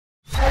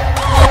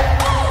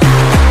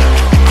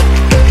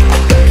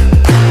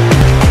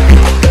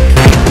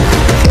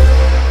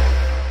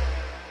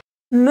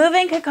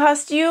Moving could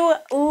cost you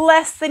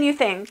less than you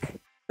think.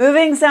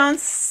 Moving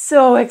sounds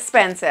so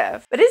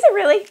expensive, but is it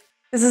really?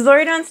 This is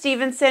Lori Dawn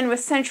Stevenson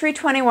with Century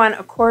 21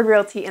 Accord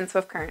Realty in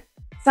Swift Current.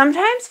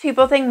 Sometimes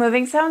people think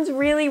moving sounds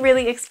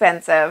really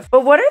expensive,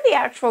 but what are the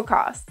actual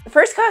costs? The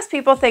first cost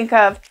people think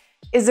of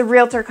is the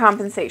realtor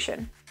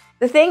compensation.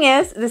 The thing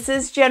is, this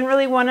is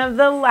generally one of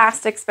the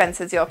last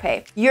expenses you'll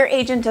pay. Your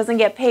agent doesn't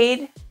get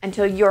paid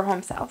until your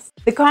home sells.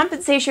 The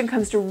compensation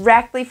comes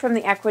directly from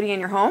the equity in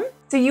your home,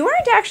 so you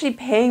aren't actually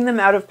paying them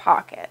out of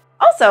pocket.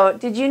 Also,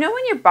 did you know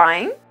when you're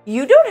buying,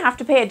 you don't have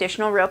to pay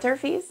additional realtor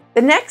fees?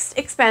 The next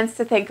expense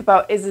to think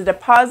about is the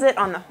deposit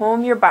on the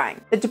home you're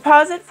buying. The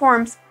deposit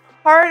forms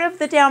part of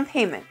the down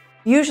payment.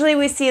 Usually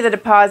we see the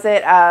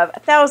deposit of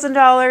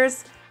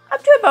 $1,000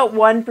 up to about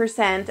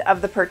 1%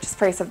 of the purchase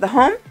price of the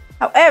home.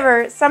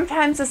 However,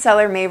 sometimes the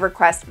seller may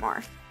request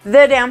more.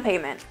 The down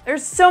payment.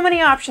 There's so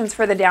many options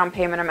for the down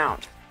payment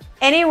amount.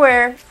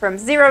 Anywhere from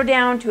zero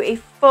down to a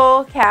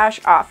full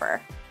cash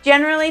offer.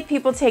 Generally,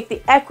 people take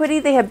the equity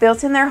they have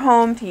built in their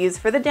home to use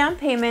for the down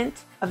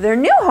payment of their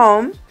new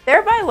home,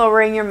 thereby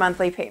lowering your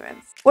monthly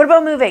payments. What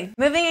about moving?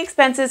 Moving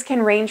expenses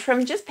can range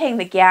from just paying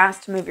the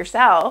gas to move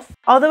yourself,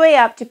 all the way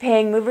up to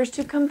paying movers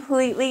to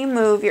completely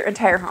move your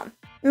entire home.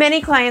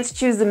 Many clients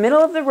choose the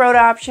middle of the road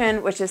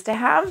option, which is to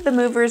have the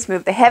movers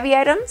move the heavy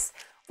items,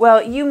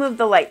 while you move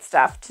the light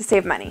stuff to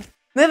save money.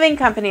 Moving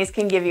companies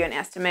can give you an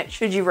estimate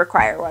should you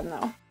require one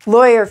though.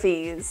 Lawyer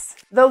fees.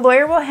 The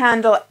lawyer will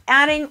handle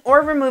adding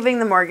or removing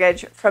the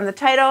mortgage from the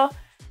title,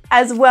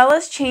 as well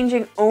as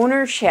changing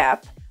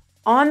ownership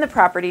on the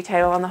property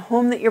title on the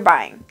home that you're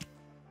buying.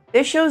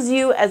 This shows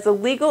you as the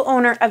legal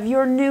owner of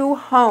your new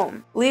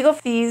home. Legal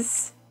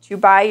fees to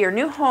buy your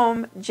new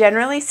home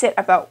generally sit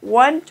about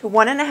 1 to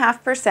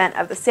 1.5%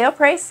 of the sale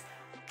price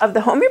of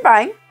the home you're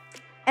buying,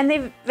 and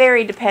they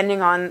vary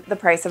depending on the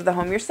price of the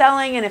home you're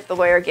selling and if the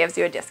lawyer gives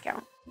you a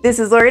discount. This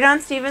is Lori Dawn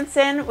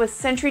Stevenson with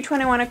Century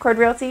 21 Accord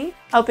Realty,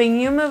 helping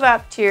you move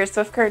up to your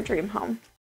Swift Current dream home.